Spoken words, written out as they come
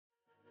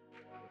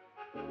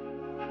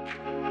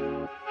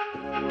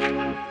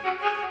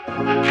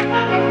Welcome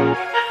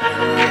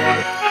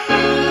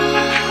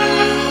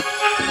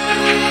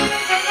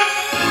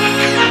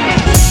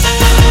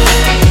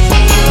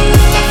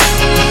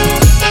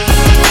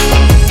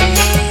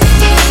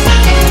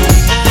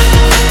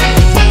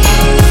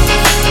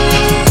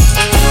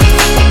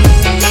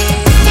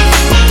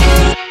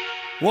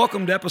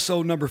to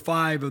episode number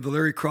 5 of the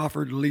Larry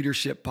Crawford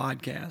Leadership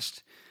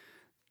Podcast.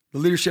 The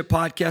Leadership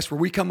Podcast where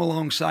we come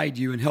alongside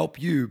you and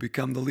help you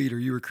become the leader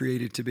you were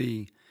created to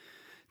be.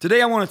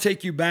 Today I want to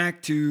take you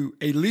back to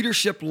a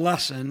leadership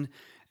lesson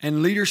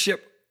and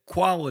leadership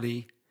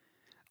quality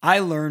I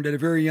learned at a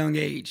very young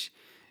age.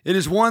 It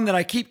is one that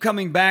I keep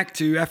coming back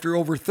to after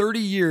over 30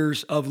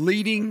 years of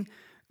leading,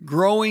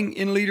 growing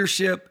in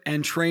leadership,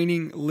 and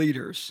training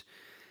leaders.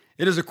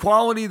 It is a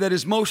quality that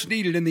is most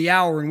needed in the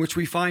hour in which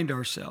we find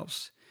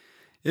ourselves.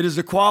 It is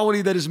a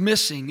quality that is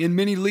missing in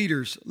many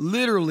leaders,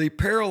 literally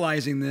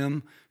paralyzing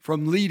them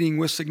from leading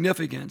with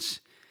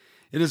significance.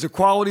 It is a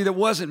quality that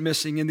wasn't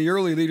missing in the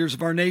early leaders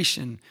of our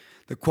nation,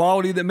 the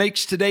quality that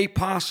makes today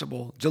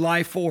possible,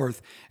 July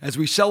 4th, as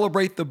we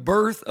celebrate the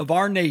birth of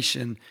our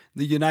nation,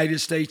 the United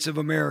States of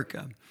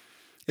America.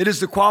 It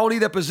is the quality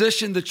that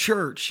positioned the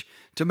church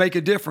to make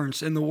a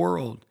difference in the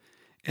world.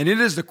 And it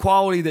is the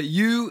quality that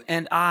you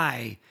and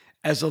I,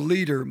 as a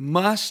leader,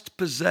 must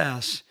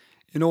possess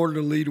in order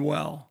to lead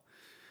well.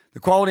 The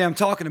quality I'm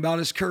talking about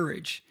is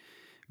courage.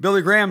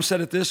 Billy Graham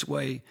said it this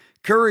way: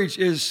 courage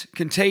is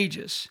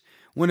contagious.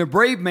 When a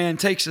brave man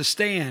takes a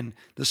stand,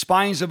 the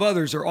spines of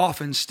others are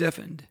often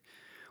stiffened.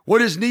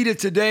 What is needed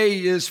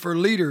today is for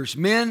leaders,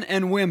 men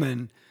and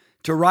women,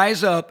 to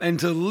rise up and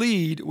to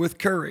lead with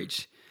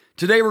courage.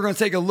 Today we're going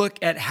to take a look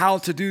at how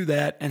to do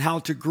that and how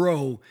to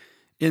grow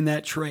in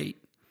that trait.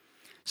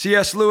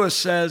 C.S. Lewis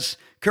says,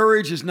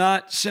 courage is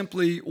not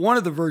simply one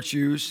of the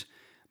virtues,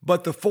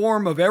 but the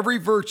form of every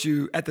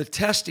virtue at the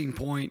testing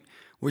point,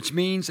 which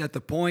means at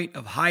the point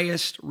of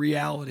highest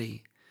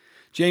reality.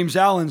 James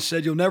Allen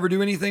said, you'll never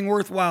do anything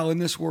worthwhile in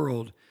this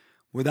world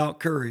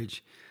without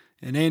courage.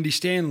 And Andy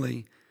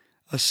Stanley,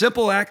 a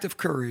simple act of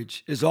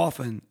courage is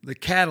often the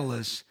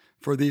catalyst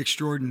for the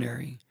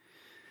extraordinary.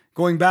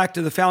 Going back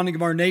to the founding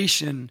of our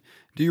nation,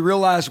 do you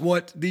realize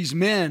what these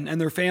men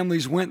and their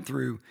families went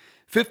through?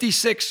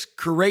 56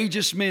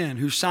 courageous men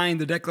who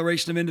signed the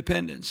Declaration of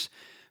Independence.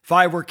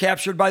 5 were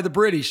captured by the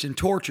British and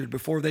tortured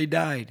before they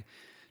died.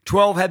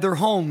 12 had their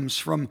homes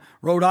from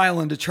Rhode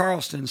Island to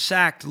Charleston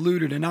sacked,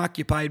 looted, and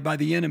occupied by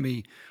the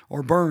enemy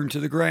or burned to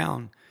the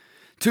ground.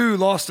 2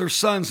 lost their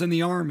sons in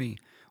the army.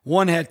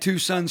 1 had 2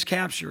 sons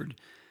captured.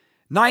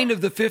 9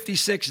 of the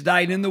 56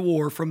 died in the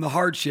war from the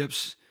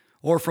hardships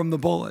or from the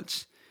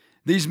bullets.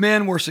 These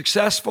men were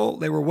successful,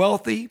 they were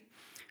wealthy,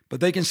 but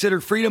they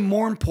considered freedom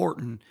more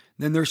important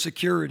than their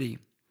security.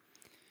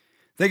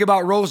 Think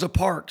about Rosa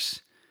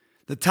Parks.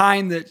 The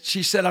time that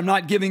she said, I'm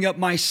not giving up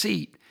my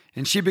seat.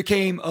 And she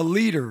became a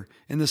leader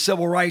in the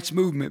civil rights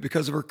movement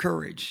because of her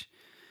courage.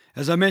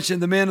 As I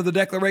mentioned, the men of the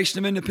Declaration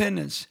of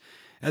Independence,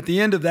 at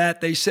the end of that,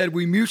 they said,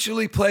 we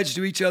mutually pledge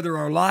to each other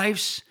our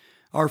lives,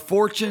 our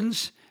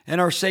fortunes, and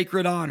our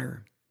sacred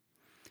honor.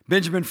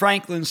 Benjamin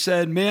Franklin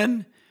said,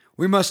 men,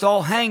 we must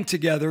all hang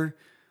together,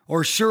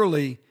 or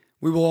surely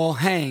we will all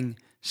hang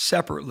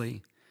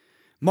separately.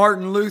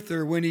 Martin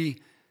Luther, when he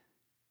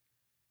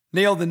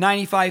nailed the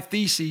 95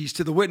 Theses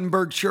to the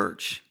Wittenberg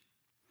Church.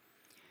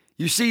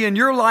 You see, in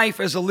your life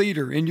as a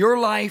leader, in your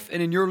life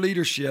and in your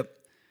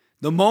leadership,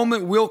 the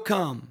moment will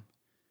come,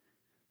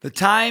 the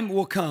time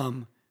will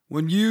come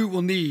when you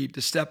will need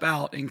to step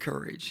out in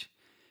courage.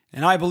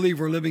 And I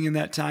believe we're living in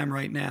that time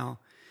right now.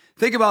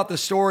 Think about the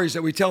stories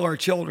that we tell our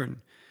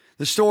children,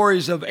 the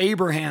stories of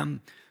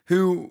Abraham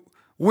who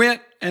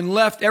went and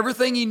left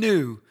everything he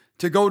knew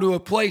to go to a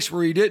place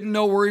where he didn't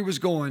know where he was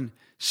going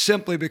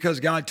simply because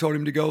God told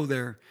him to go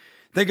there.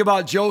 Think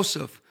about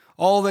Joseph,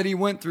 all that he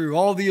went through,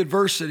 all the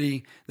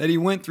adversity that he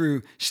went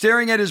through,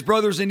 staring at his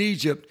brothers in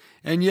Egypt,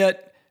 and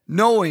yet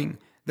knowing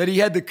that he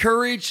had the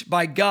courage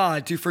by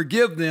God to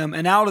forgive them,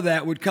 and out of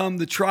that would come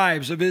the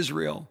tribes of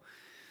Israel.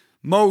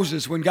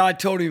 Moses, when God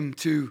told him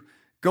to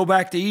go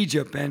back to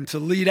Egypt and to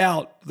lead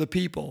out the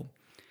people.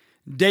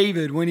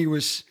 David, when he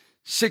was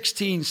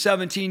 16,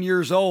 17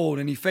 years old,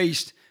 and he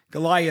faced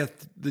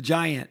Goliath, the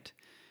giant.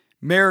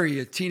 Mary,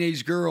 a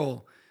teenage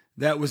girl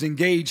that was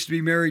engaged to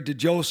be married to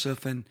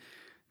Joseph, and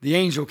the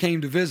angel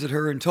came to visit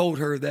her and told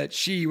her that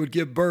she would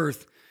give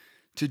birth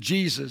to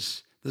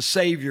Jesus, the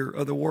Savior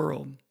of the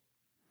world.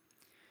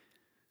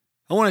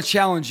 I want to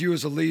challenge you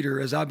as a leader,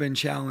 as I've been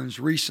challenged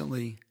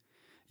recently.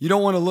 You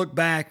don't want to look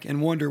back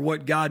and wonder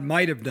what God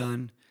might have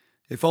done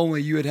if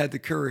only you had had the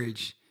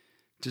courage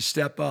to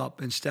step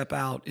up and step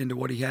out into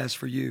what He has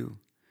for you.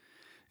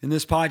 In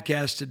this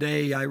podcast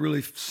today, I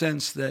really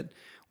sense that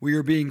we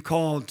are being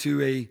called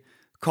to a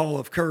call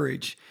of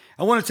courage.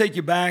 I want to take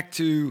you back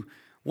to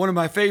one of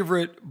my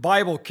favorite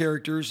Bible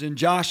characters in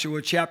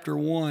Joshua chapter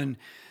 1.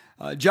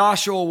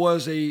 Joshua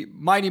was a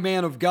mighty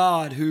man of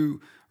God who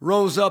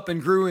rose up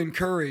and grew in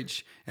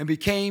courage and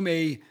became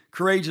a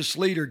courageous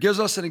leader. Gives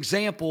us an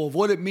example of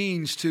what it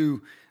means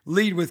to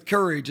lead with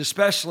courage,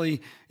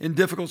 especially in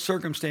difficult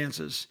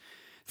circumstances.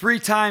 3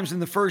 times in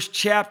the first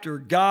chapter,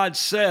 God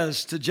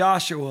says to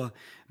Joshua,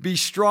 be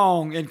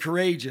strong and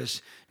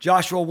courageous.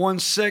 Joshua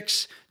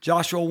 1:6,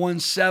 Joshua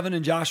 1:7,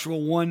 and Joshua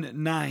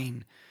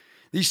 1:9.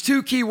 These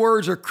 2 key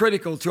words are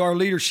critical to our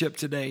leadership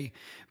today.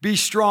 Be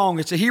strong.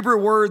 It's a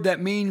Hebrew word that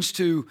means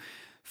to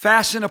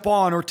fasten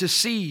upon or to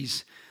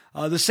seize.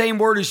 The same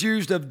word is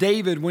used of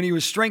David when he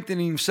was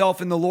strengthening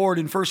himself in the Lord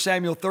in 1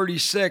 Samuel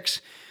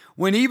 36,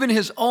 when even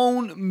his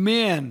own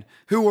men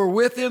who were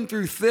with him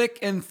through thick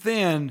and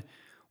thin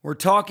were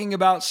talking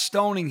about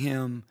stoning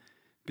him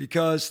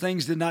because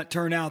things did not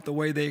turn out the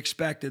way they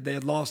expected. They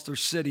had lost their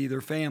city,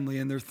 their family,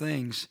 and their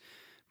things.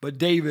 But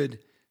David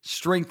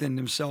strengthened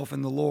himself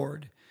in the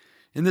Lord.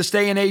 In this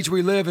day and age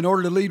we live, in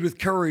order to lead with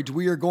courage,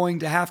 we are going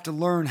to have to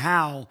learn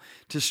how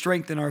to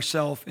strengthen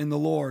ourselves in the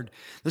Lord.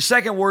 The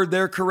second word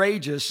there,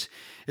 courageous,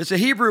 it's a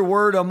Hebrew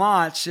word,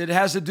 amatz. It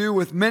has to do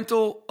with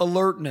mental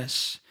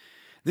alertness.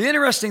 The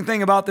interesting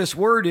thing about this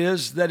word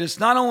is that it's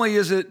not only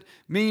is it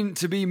mean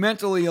to be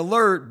mentally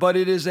alert, but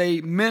it is a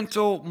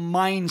mental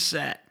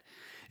mindset.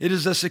 It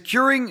is a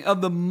securing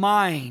of the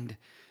mind,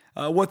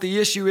 what the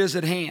issue is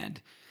at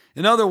hand.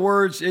 In other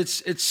words,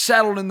 it's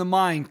settled in the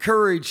mind,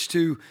 courage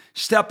to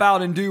step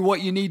out and do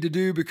what you need to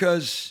do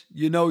because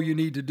you know you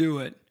need to do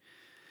it.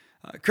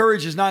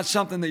 Courage is not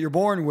something that you're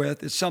born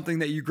with. It's something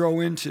that you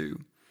grow into.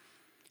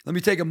 Let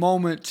me take a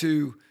moment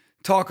to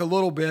talk a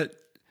little bit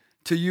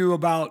to you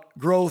about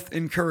growth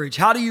in courage.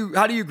 How do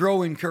you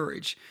grow in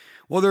courage?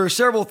 Well, there are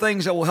several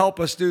things that will help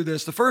us do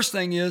this. The first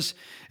thing is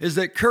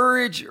that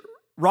courage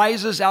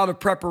rises out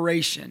of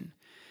preparation.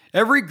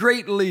 Every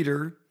great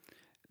leader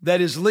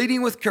that is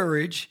leading with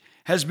courage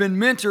has been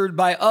mentored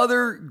by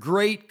other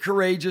great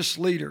courageous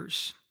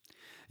leaders.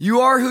 You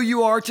are who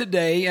you are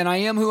today, and I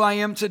am who I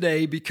am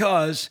today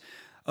because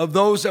of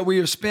those that we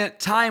have spent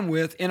time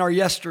with in our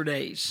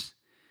yesterdays.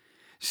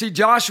 See,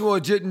 Joshua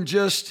didn't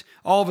just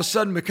all of a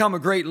sudden become a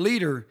great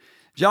leader.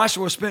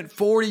 Joshua spent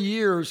 40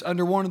 years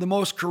under one of the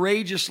most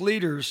courageous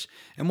leaders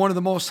and one of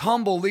the most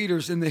humble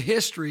leaders in the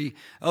history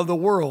of the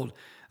world,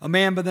 a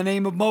man by the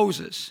name of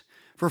Moses.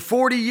 For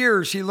 40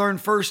 years, he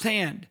learned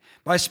firsthand.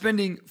 By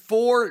spending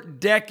 4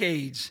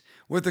 decades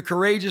with a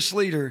courageous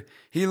leader,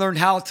 he learned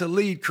how to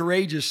lead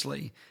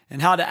courageously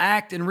and how to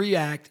act and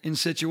react in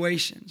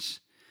situations.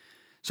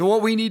 So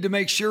what we need to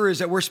make sure is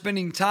that we're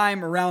spending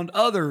time around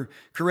other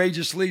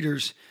courageous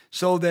leaders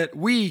so that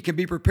we can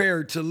be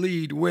prepared to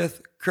lead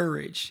with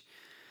courage.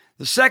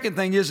 The second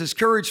thing is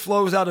courage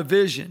flows out of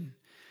vision.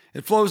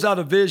 It flows out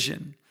of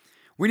vision.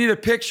 We need a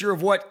picture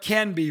of what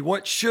can be,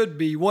 what should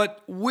be,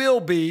 what will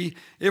be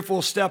if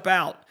we'll step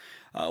out.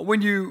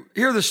 When you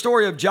hear the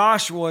story of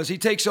Joshua as he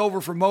takes over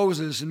for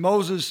Moses, and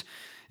Moses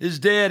is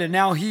dead and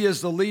now he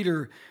is the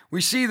leader, we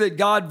see that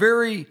God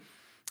very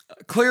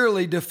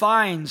clearly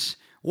defines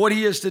what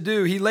he is to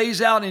do. He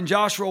lays out in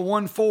Joshua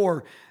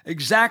 1:4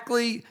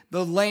 exactly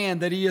the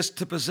land that he is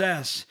to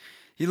possess.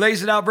 He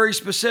lays it out very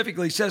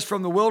specifically. He says,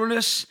 from the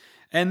wilderness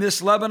and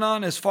this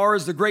Lebanon, as far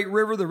as the great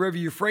river, the river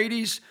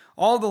Euphrates,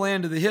 all the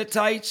land of the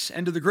Hittites,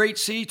 and to the great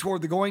sea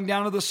toward the going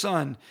down of the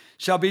sun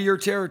shall be your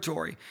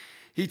territory.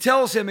 He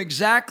tells him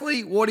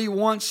exactly what he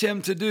wants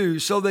him to do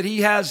so that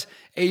he has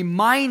a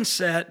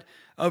mindset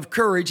of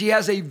courage. He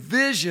has a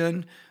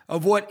vision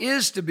of what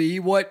is to be,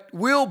 what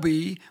will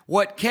be,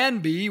 what can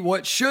be,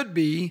 what should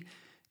be,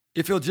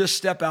 if he'll just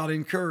step out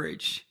in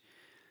courage.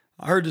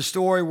 I heard the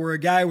story where a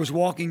guy was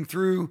walking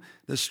through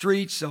the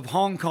streets of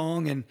Hong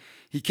Kong and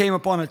he came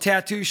upon a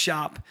tattoo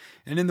shop,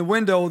 and in the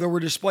window there were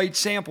displayed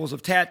samples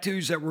of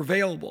tattoos that were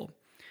available.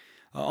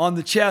 On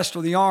the chest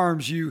or the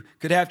arms, you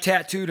could have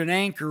tattooed an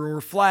anchor or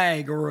a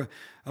flag or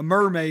a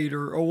mermaid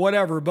or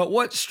whatever. But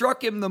what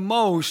struck him the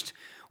most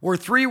were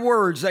 3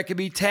 words that could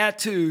be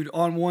tattooed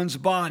on one's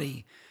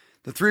body.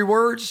 The 3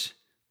 words,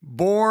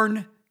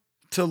 born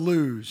to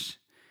lose.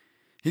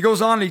 He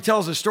goes on and he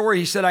tells a story.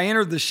 He said, I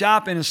entered the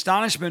shop in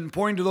astonishment and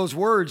pointing to those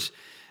words,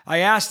 I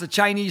asked the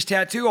Chinese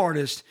tattoo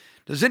artist,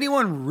 does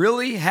anyone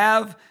really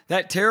have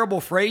that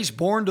terrible phrase,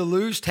 born to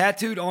lose,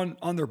 tattooed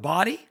on their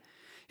body?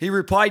 He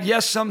replied,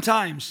 yes,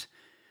 sometimes.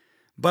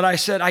 But I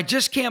said, I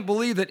just can't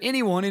believe that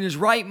anyone in his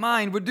right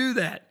mind would do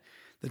that.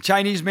 The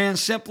Chinese man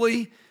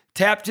simply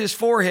tapped his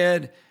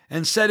forehead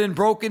and said in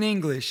broken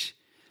English,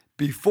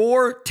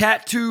 before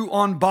tattoo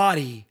on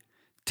body,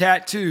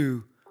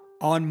 tattoo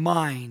on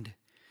mind.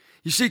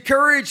 You see,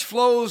 courage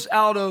flows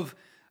out of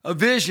a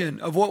vision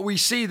of what we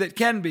see that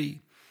can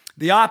be.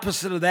 The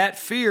opposite of that,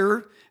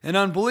 fear and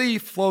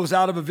unbelief, flows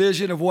out of a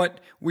vision of what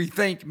we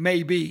think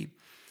may be.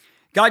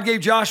 God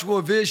gave Joshua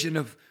a vision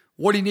of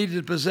what he needed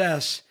to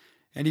possess,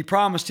 and he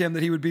promised him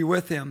that he would be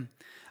with him.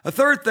 A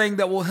third thing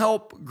that will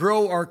help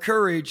grow our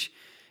courage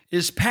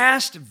is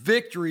past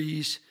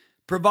victories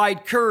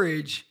provide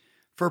courage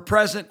for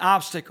present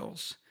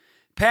obstacles.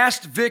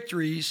 Past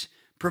victories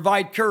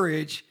provide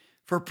courage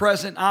for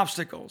present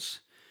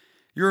obstacles.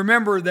 You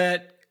remember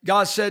that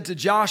God said to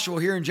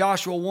Joshua here in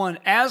Joshua 1,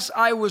 "As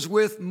I was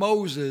with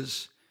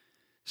Moses,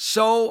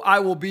 so I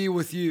will be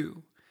with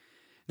you."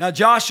 Now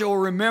Joshua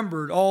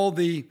remembered all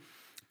the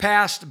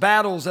past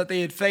battles that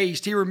they had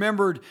faced. He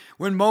remembered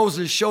when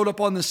Moses showed up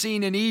on the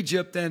scene in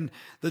Egypt and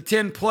the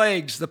 10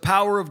 plagues, the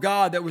power of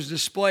God that was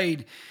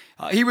displayed.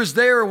 He was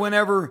there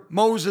whenever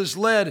Moses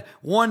led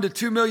 1 to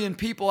 2 million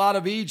people out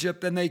of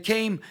Egypt, and they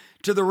came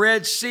to the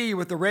Red Sea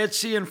with the Red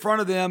Sea in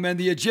front of them and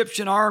the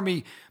Egyptian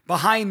army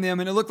behind them,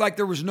 and it looked like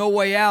there was no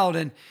way out.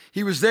 And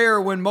he was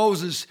there when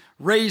Moses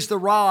raised the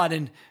rod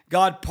and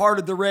God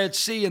parted the Red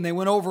Sea and they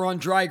went over on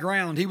dry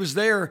ground. He was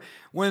there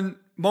when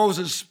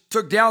Moses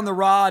took down the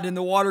rod and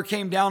the water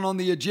came down on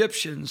the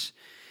Egyptians.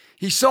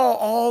 He saw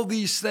all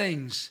these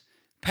things,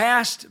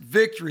 past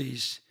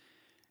victories,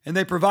 and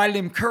they provided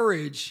him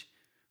courage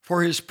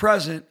for his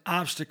present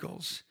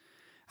obstacles.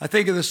 I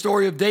think of the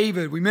story of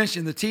David. We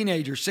mentioned the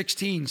teenager,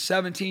 16,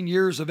 17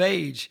 years of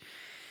age.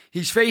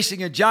 He's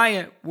facing a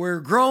giant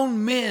where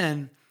grown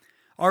men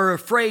are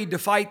afraid to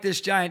fight this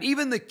giant.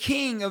 Even the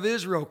king of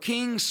Israel,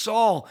 King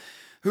Saul,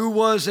 who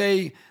was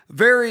a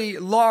very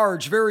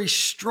large, very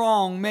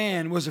strong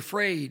man, was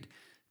afraid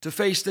to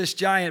face this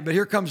giant. But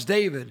here comes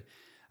David,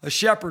 a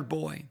shepherd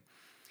boy.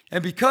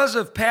 And because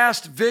of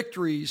past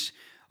victories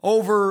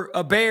over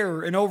a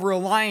bear and over a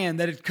lion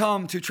that had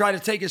come to try to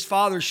take his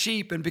father's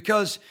sheep, and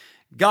because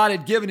God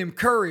had given him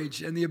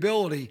courage and the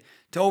ability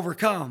to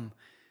overcome,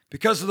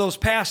 because of those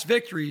past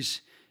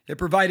victories, it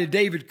provided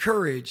David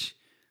courage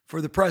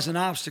for the present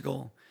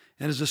obstacle.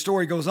 And as the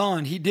story goes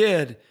on, he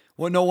did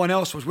what no one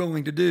else was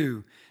willing to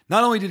do.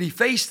 Not only did he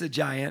face the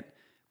giant,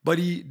 but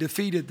he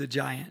defeated the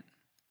giant.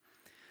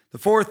 The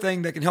fourth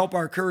thing that can help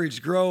our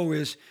courage grow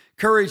is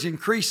courage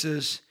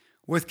increases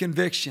with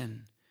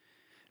conviction.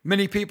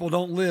 Many people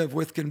don't live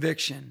with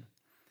conviction.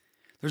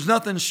 There's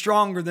nothing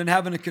stronger than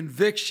having a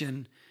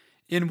conviction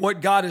in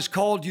what God has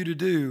called you to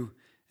do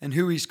and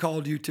who He's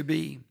called you to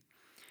be.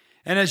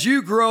 And as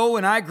you grow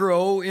and I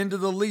grow into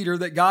the leader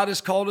that God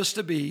has called us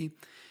to be,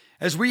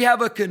 as we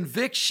have a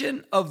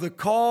conviction of the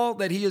call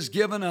that He has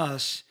given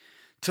us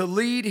to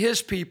lead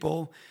His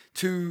people,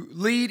 to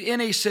lead in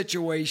a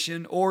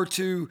situation or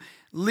to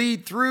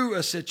lead through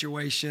a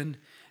situation,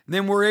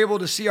 then we're able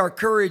to see our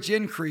courage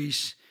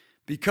increase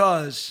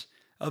because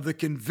of the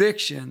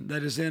conviction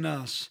that is in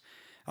us.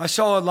 I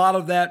saw a lot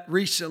of that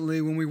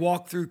recently when we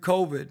walked through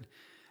COVID.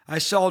 I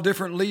saw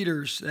different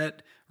leaders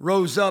that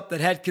rose up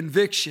that had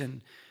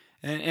conviction.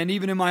 And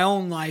even in my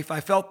own life,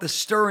 I felt the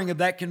stirring of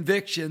that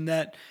conviction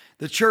that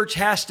the church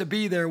has to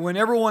be there when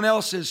everyone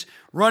else is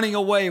running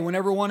away, when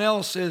everyone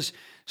else is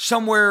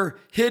somewhere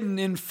hidden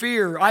in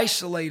fear,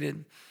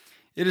 isolated.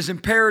 It is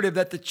imperative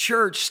that the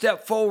church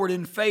step forward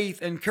in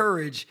faith and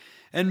courage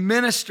and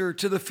minister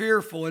to the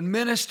fearful and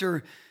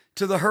minister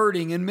to the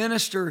hurting and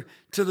minister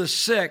to the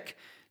sick,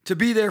 to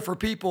be there for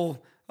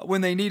people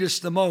when they need us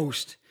the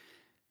most.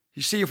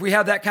 You see, if we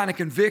have that kind of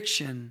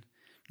conviction,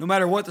 no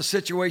matter what the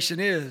situation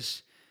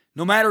is,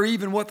 no matter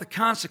even what the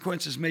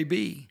consequences may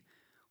be,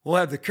 we'll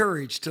have the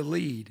courage to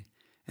lead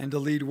and to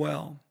lead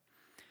well.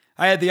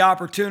 I had the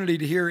opportunity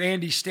to hear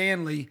Andy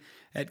Stanley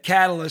at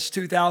Catalyst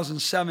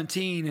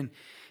 2017, and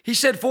he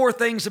said 4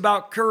 things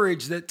about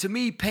courage that to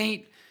me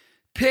paint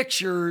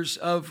pictures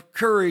of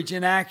courage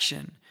in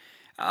action.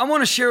 I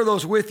want to share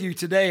those with you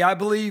today. I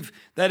believe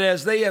that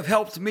as they have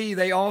helped me,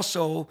 they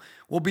also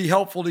will be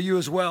helpful to you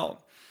as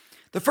well.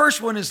 The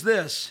first one is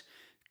this: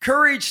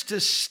 courage to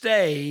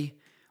stay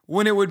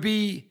when it would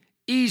be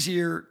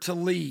easier to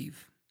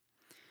leave.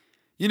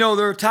 You know,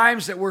 there are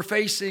times that we're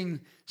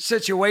facing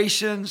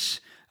situations,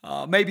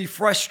 maybe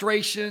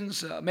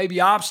frustrations,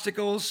 maybe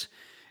obstacles,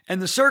 and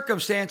the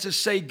circumstances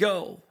say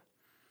go.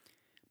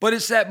 But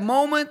it's that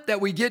moment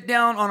that we get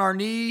down on our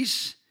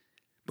knees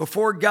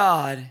before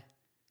God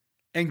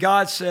and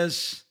God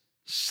says,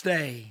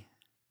 stay.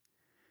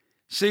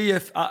 See,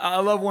 if I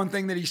love one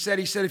thing that he said,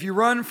 if you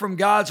run from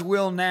God's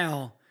will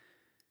now,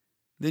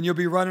 then you'll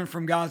be running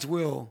from God's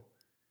will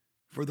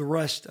for the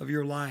rest of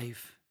your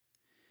life.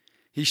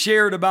 He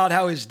shared about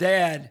how his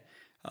dad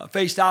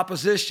faced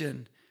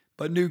opposition,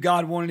 but knew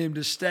God wanted him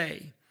to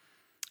stay.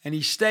 And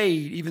he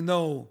stayed even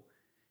though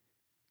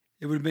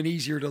it would have been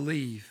easier to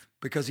leave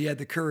because he had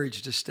the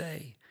courage to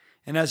stay.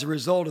 And as a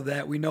result of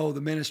that, we know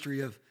the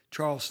ministry of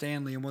Charles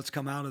Stanley and what's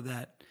come out of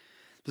that.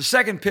 The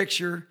second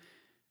picture,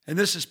 and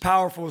this is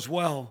powerful as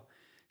well,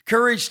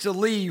 courage to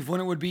leave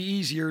when it would be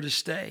easier to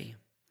stay.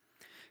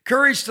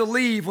 Courage to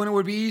leave when it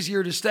would be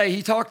easier to stay.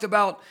 He talked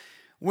about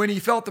when he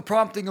felt the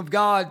prompting of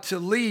God to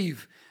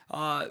leave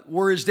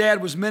where his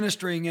dad was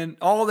ministering and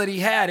all that he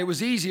had. It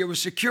was easy, it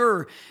was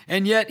secure,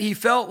 and yet he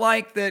felt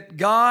like that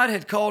God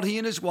had called he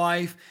and his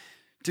wife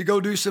to go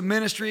do some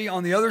ministry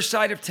on the other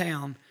side of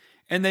town,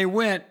 and they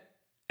went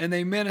and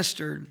they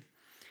ministered.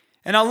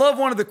 And I love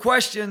one of the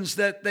questions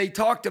that they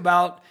talked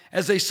about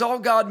as they saw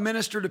God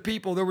minister to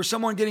people. There was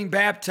someone getting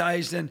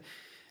baptized, and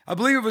I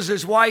believe it was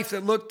his wife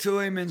that looked to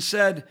him and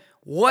said,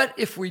 "What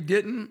if we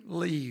didn't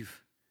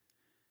leave?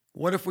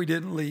 What if we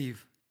didn't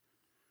leave?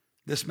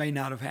 This may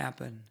not have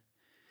happened."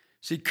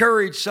 See,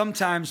 courage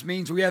sometimes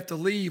means we have to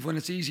leave when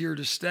it's easier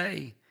to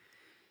stay.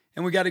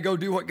 And we got to go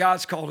do what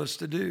God's called us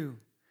to do.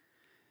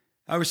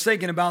 I was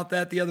thinking about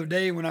that the other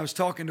day when I was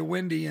talking to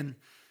Wendy, and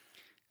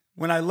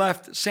when I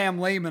left Sam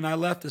Lehman, I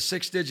left a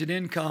 6-digit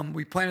income.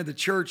 We planted the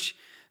church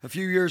a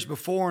few years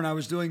before, and I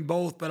was doing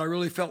both, but I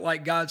really felt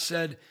like God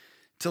said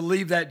to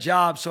leave that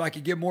job so I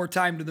could give more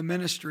time to the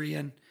ministry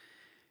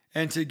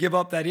and to give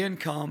up that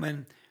income.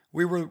 And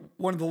we were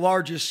one of the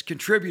largest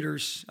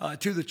contributors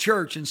to the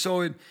church. And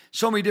so in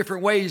so many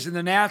different ways in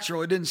the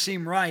natural, it didn't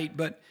seem right,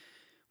 but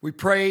we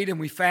prayed and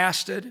we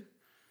fasted,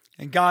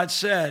 and God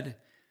said,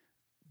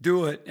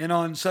 do it. And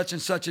on such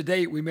and such a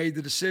date, we made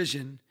the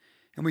decision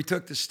and we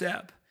took the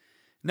step.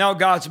 Now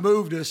God's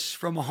moved us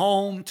from a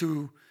home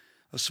to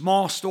a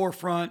small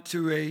storefront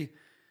to a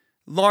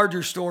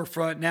larger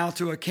storefront, now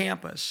to a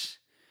campus.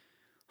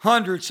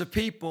 Hundreds of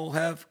people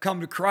have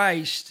come to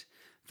Christ.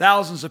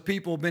 Thousands of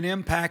people have been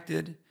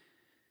impacted.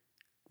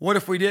 What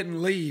if we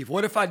didn't leave?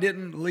 What if I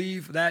didn't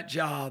leave that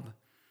job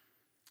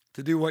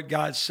to do what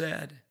God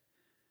said?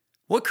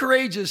 What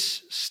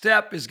courageous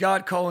step is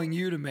God calling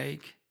you to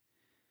make?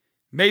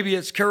 Maybe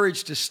it's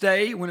courage to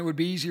stay when it would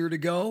be easier to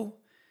go.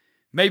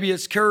 Maybe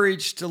it's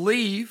courage to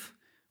leave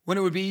when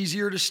it would be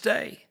easier to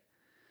stay.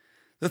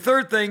 The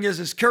third thing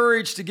is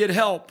courage to get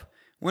help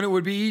when it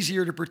would be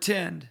easier to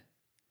pretend.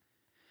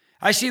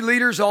 I see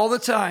leaders all the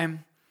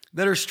time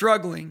that are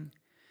struggling,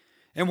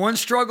 and one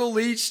struggle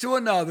leads to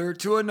another,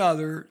 to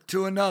another,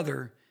 to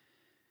another,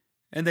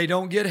 and they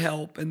don't get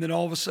help, and then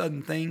all of a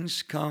sudden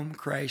things come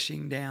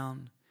crashing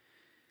down.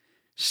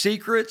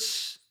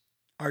 Secrets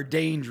are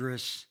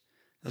dangerous,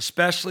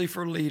 especially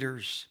for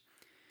leaders.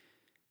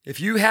 If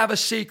you have a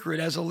secret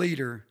as a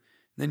leader,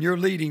 then you're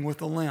leading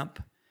with a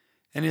limp,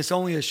 and it's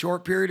only a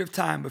short period of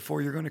time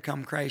before you're going to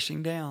come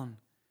crashing down.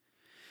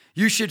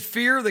 You should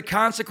fear the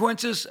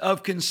consequences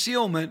of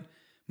concealment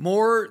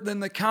more than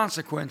the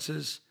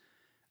consequences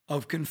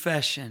of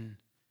confession.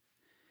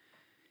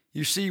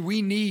 You see,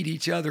 we need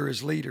each other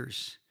as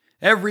leaders.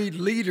 Every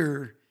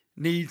leader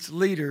needs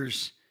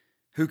leaders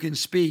who can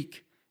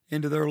speak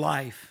into their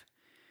life.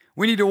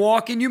 We need to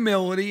walk in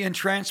humility and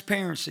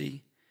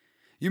transparency.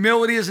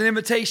 Humility is an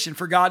invitation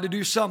for God to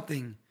do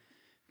something.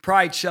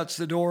 Pride shuts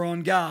the door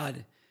on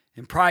God,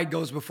 and pride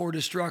goes before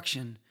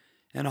destruction,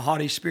 and a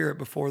haughty spirit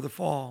before the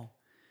fall.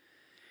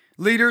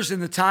 Leaders, in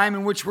the time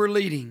in which we're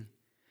leading,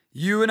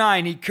 you and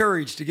I need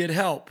courage to get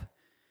help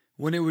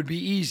when it would be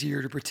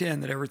easier to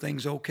pretend that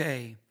everything's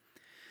okay.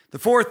 The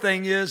fourth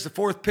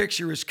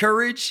picture is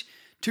courage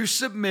to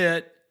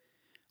submit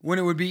when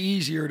it would be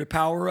easier to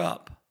power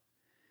up.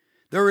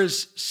 There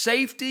is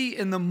safety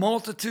in the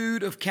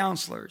multitude of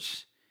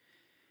counselors.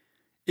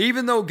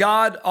 Even though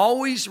God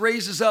always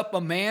raises up a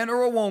man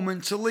or a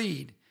woman to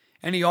lead,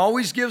 and He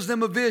always gives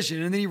them a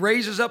vision, and then He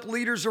raises up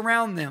leaders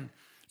around them,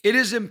 it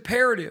is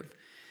imperative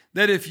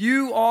that if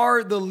you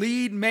are the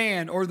lead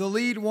man or the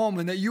lead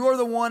woman, that you are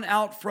the one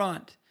out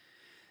front,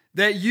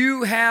 that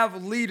you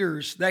have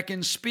leaders that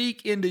can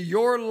speak into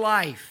your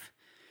life,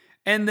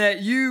 and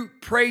that you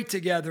pray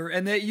together,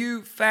 and that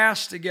you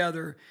fast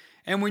together.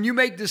 And when you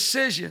make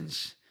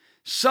decisions,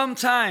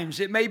 sometimes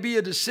it may be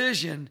a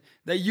decision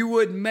that you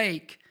would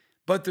make,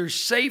 but there's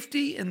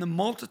safety in the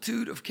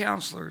multitude of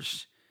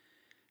counselors.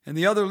 And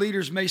the other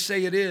leaders may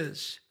say it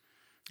is.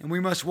 And we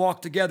must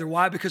walk together.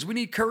 Why? Because we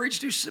need courage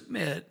to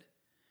submit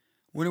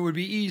when it would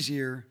be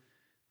easier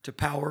to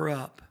power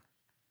up.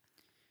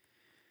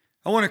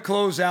 I want to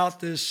close out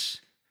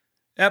this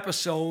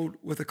episode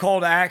with a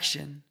call to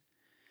action,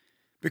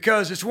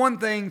 because it's one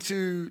thing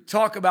to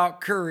talk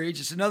about courage.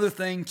 It's another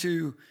thing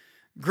to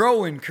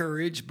grow in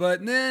courage,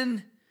 but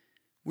then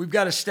we've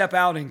got to step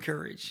out in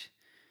courage.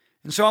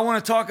 And so I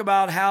want to talk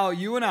about how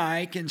you and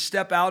I can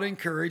step out in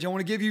courage. I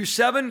want to give you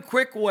 7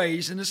 quick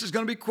ways, and this is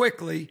going to be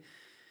quickly.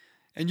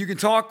 And you can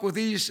talk with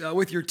these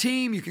with your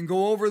team. You can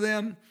go over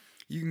them.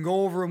 You can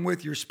go over them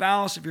with your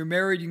spouse. If you're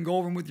married, you can go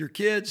over them with your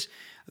kids.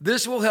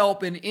 This will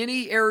help in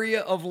any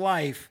area of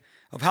life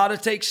of how to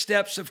take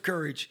steps of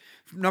courage.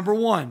 Number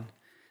 1,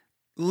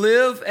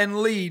 live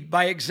and lead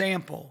by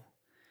example.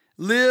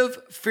 Live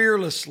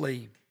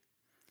fearlessly.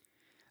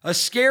 A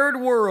scared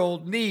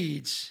world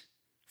needs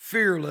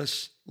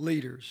fearless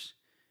leaders.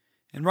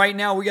 And right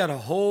now we got a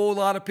whole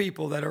lot of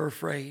people that are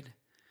afraid.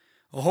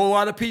 A whole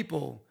lot of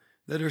people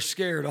that are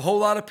scared. A whole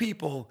lot of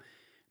people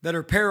that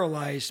are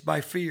paralyzed by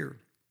fear.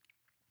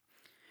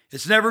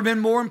 It's never been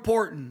more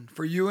important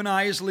for you and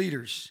I as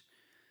leaders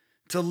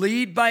to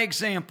lead by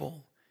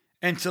example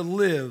and to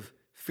live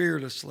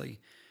fearlessly.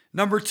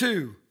 Number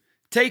 2,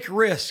 take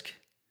risk.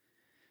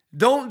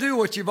 Don't do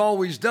what you've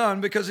always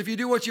done, because if you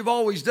do what you've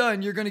always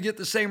done, you're going to get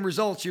the same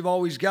results you've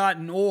always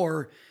gotten,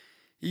 or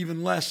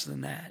even less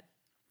than that.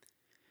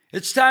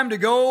 It's time to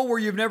go where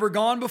you've never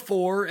gone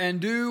before and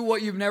do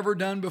what you've never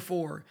done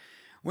before.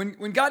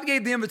 When God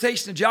gave the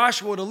invitation to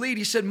Joshua to lead,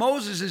 He said,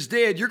 Moses is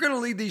dead. You're going to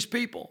lead these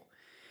people.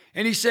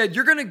 And He said,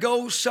 you're going to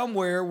go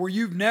somewhere where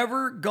you've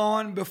never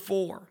gone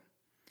before.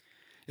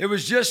 It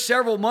was just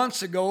several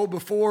months ago,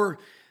 before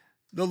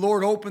the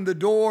Lord opened the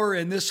door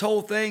and this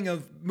whole thing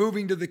of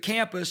moving to the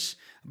campus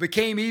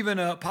became even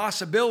a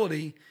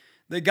possibility,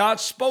 that God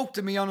spoke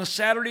to me on a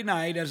Saturday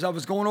night as I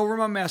was going over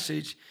my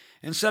message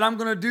and said, I'm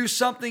going to do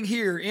something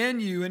here in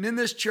you and in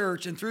this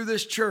church and through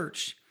this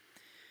church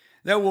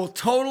that will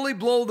totally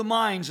blow the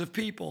minds of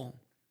people.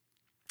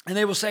 And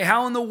they will say,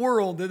 how in the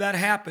world did that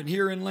happen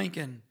here in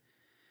Lincoln?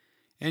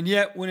 And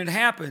yet when it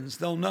happens,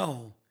 they'll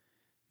know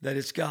that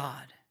it's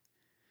God.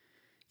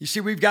 You see,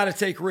 we've got to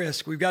take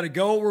risks. We've got to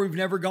go where we've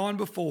never gone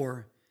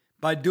before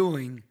by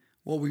doing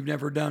what we've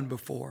never done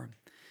before.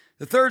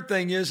 The third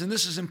thing is, and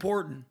this is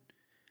important,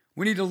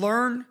 we need to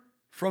learn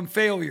from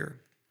failure.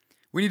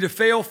 We need to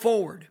fail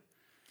forward.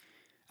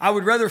 I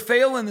would rather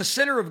fail in the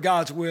center of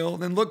God's will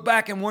than look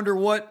back and wonder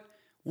what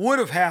would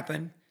have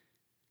happened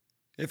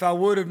if I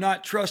would have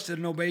not trusted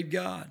and obeyed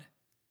God.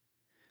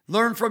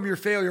 Learn from your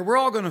failure. We're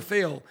all going to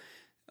fail.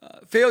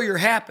 Failure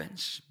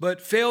happens,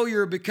 but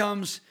failure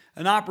becomes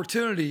an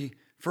opportunity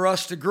for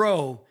us to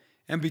grow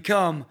and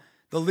become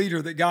the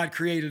leader that God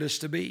created us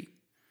to be.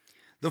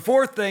 The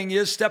fourth thing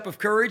is, step of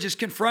courage, is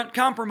confront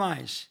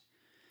compromise.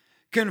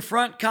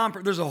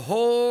 There's a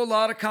whole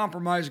lot of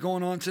compromise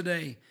going on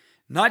today,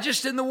 not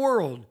just in the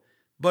world,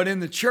 but in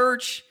the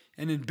church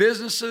and in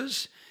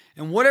businesses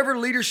and whatever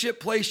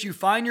leadership place you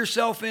find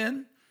yourself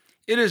in.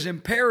 It is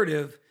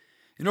imperative,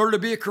 in order to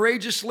be a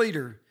courageous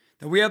leader,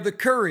 that we have the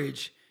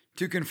courage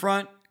to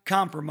confront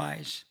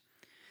compromise.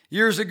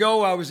 Years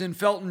ago, I was in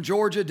Felton,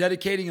 Georgia,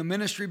 dedicating a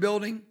ministry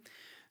building.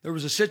 There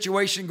was a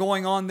situation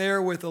going on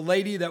there with a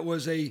lady that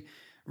was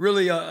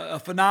really a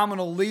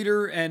phenomenal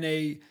leader and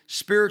a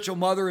spiritual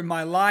mother in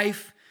my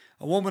life,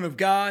 a woman of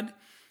God.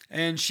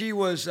 And she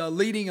was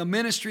leading a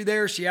ministry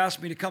there. She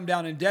asked me to come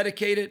down and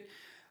dedicate it.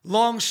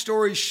 Long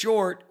story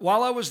short,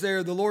 while I was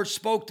there, the Lord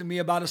spoke to me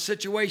about a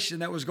situation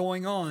that was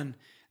going on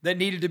that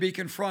needed to be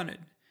confronted.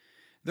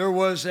 There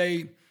was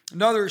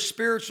another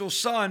spiritual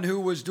son who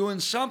was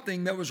doing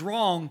something that was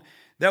wrong,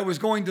 that was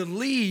going to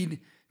lead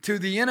to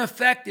the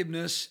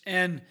ineffectiveness,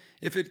 and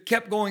if it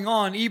kept going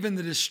on, even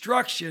the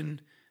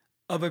destruction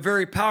of a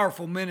very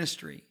powerful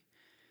ministry.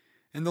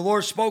 And the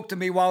Lord spoke to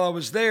me while I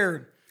was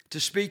there to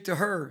speak to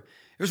her.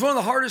 It was one of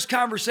the hardest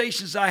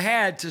conversations I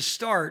had to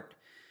start.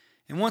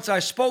 And once I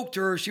spoke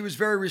to her, she was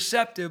very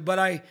receptive, but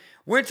I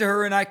went to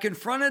her and I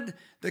confronted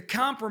the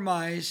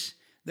compromise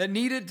that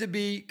needed to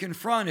be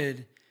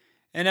confronted.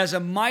 And as a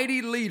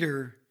mighty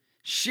leader,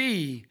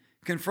 she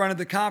confronted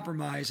the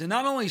compromise and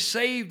not only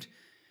saved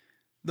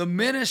the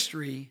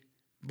ministry,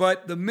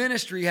 but the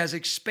ministry has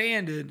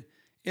expanded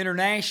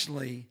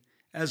internationally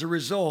as a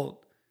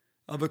result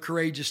of a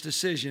courageous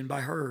decision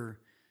by her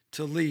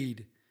to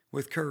lead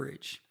with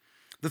courage.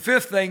 The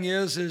fifth thing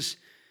is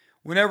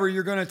whenever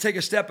you're going to take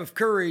a step of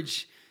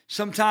courage,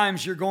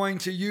 sometimes you're going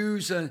to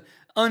use an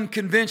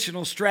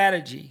unconventional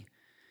strategy.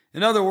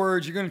 In other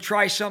words, you're going to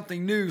try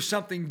something new,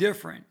 something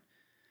different.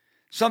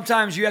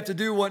 Sometimes you have to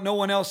do what no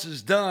one else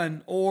has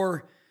done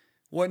or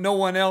what no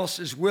one else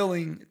is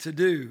willing to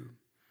do.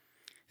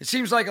 It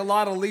seems like a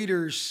lot of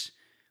leaders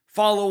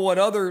follow what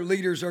other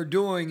leaders are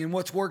doing and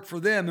what's worked for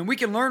them, and we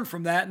can learn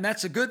from that, and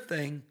that's a good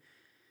thing.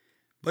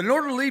 But in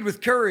order to lead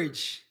with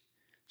courage,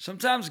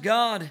 sometimes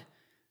God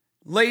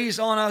lays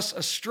on us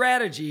a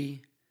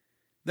strategy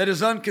that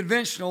is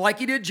unconventional, like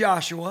he did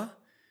Joshua.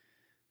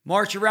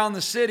 March around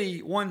the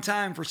city one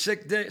time for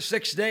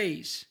 6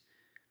 days.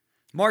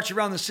 March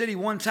around the city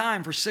one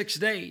time for 6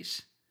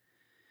 days.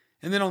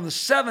 And then on the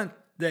seventh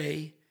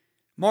day,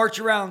 march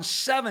around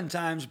 7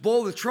 times,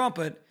 blow the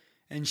trumpet,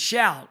 and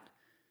shout,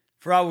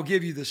 for I will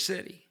give you the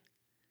city.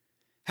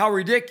 How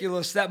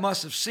ridiculous that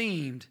must have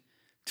seemed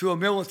to a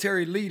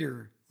military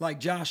leader like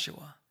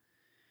Joshua.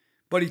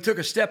 But he took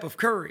a step of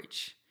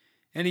courage,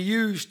 and he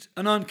used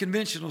an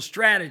unconventional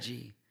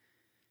strategy,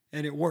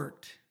 and it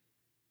worked.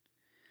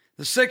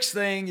 The sixth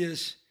thing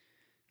is,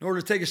 in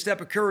order to take a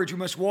step of courage, we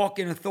must walk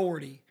in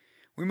authority.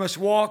 We must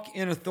walk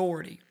in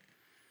authority.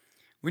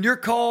 When you're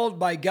called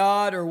by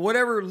God or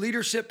whatever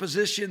leadership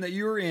position that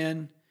you're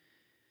in,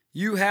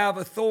 you have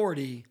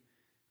authority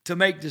to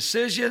make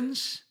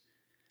decisions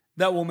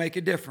that will make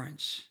a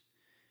difference.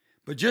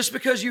 But just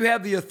because you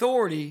have the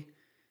authority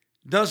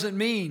doesn't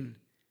mean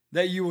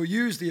that you will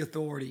use the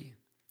authority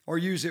or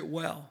use it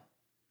well.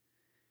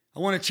 I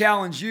want to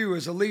challenge you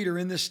as a leader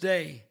in this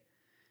day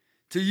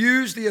to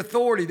use the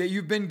authority that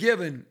you've been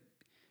given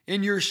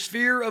in your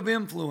sphere of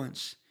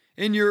influence,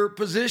 in your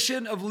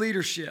position of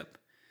leadership.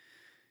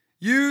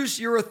 Use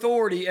your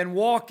authority and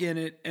walk in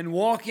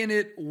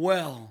it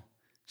well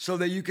so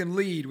that you can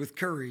lead with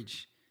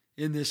courage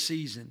in this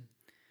season.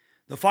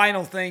 The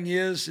final thing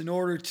is, in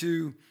order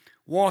to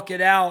walk it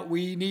out,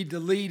 we need to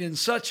lead in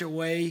such a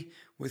way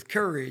with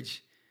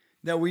courage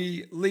that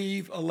we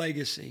leave a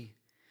legacy.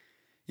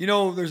 You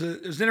know, there's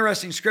an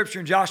interesting scripture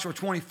in Joshua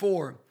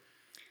 24.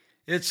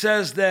 It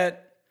says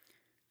that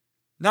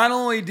not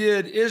only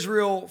did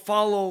Israel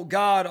follow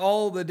God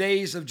all the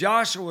days of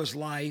Joshua's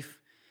life,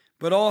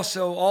 but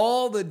also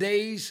all the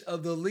days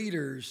of the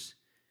leaders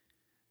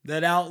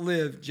that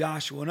outlived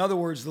Joshua. In other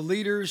words, the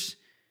leaders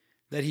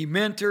that he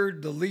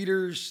mentored, the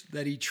leaders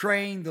that he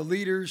trained, the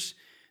leaders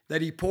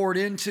that he poured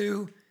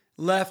into,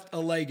 left a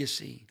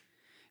legacy.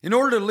 In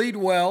order to lead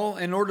well,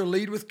 in order to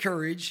lead with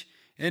courage,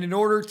 and in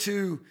order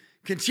to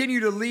continue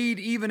to lead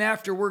even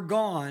after we're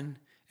gone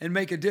and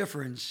make a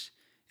difference,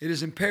 it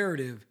is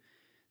imperative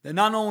that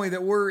not only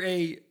that we're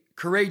a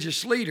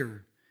courageous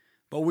leader,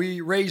 but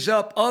we raise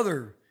up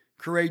other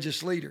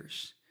courageous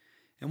leaders.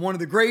 And one of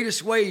the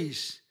greatest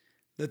ways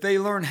that they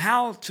learn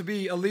how to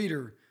be a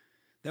leader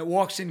that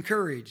walks in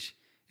courage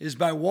is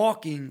by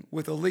walking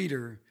with a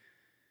leader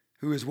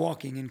who is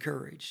walking in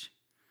courage.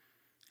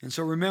 And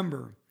so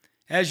remember,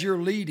 as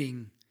you're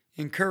leading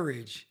in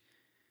courage,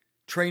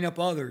 train up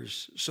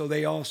others so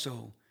they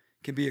also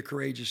can be a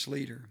courageous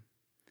leader.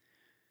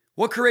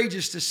 What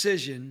courageous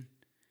decision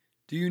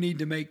do you need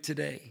to make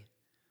today?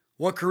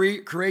 What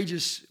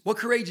courageous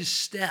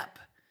step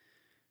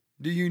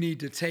do you need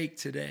to take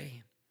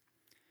today?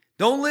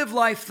 Don't live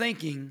life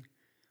thinking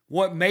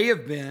what may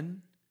have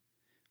been.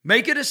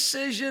 Make a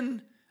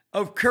decision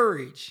of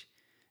courage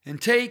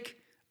and take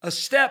a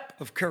step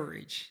of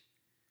courage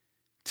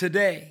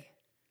today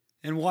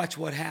and watch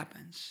what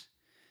happens.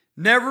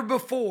 Never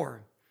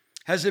before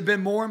has it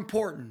been more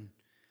important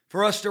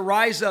for us to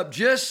rise up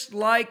just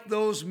like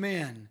those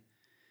men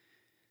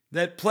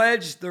that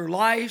pledged their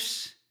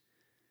lives,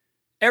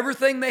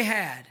 everything they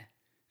had,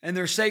 and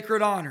their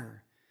sacred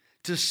honor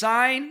to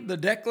sign the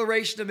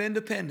Declaration of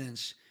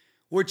Independence,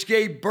 which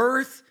gave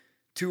birth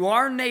to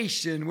our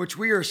nation, which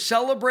we are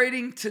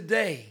celebrating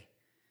today,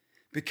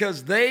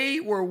 because they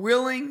were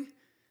willing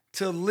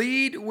to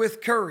lead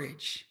with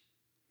courage.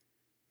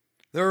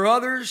 There are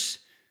others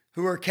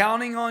who are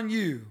counting on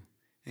you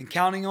and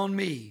counting on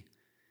me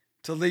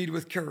to lead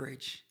with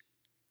courage.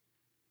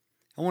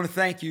 I want to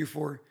thank you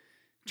for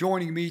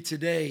joining me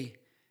today.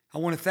 I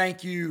want to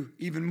thank you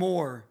even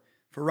more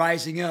for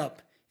rising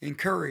up in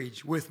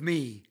courage with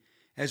me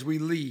as we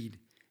lead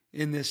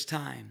in this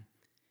time.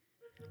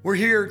 We're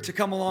here to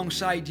come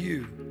alongside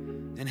you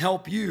and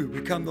help you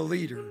become the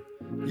leader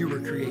you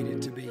were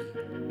created to be.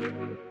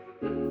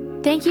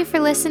 Thank you for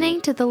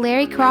listening to the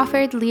Larry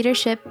Crawford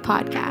Leadership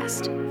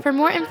Podcast. For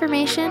more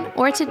information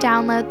or to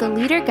download the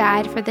leader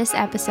guide for this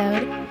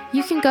episode,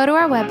 you can go to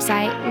our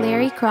website,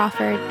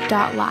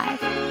 larrycrawford.live.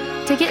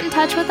 To get in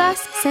touch with us,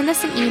 send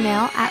us an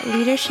email at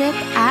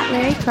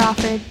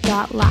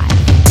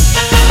leadership@larrycrawford.live.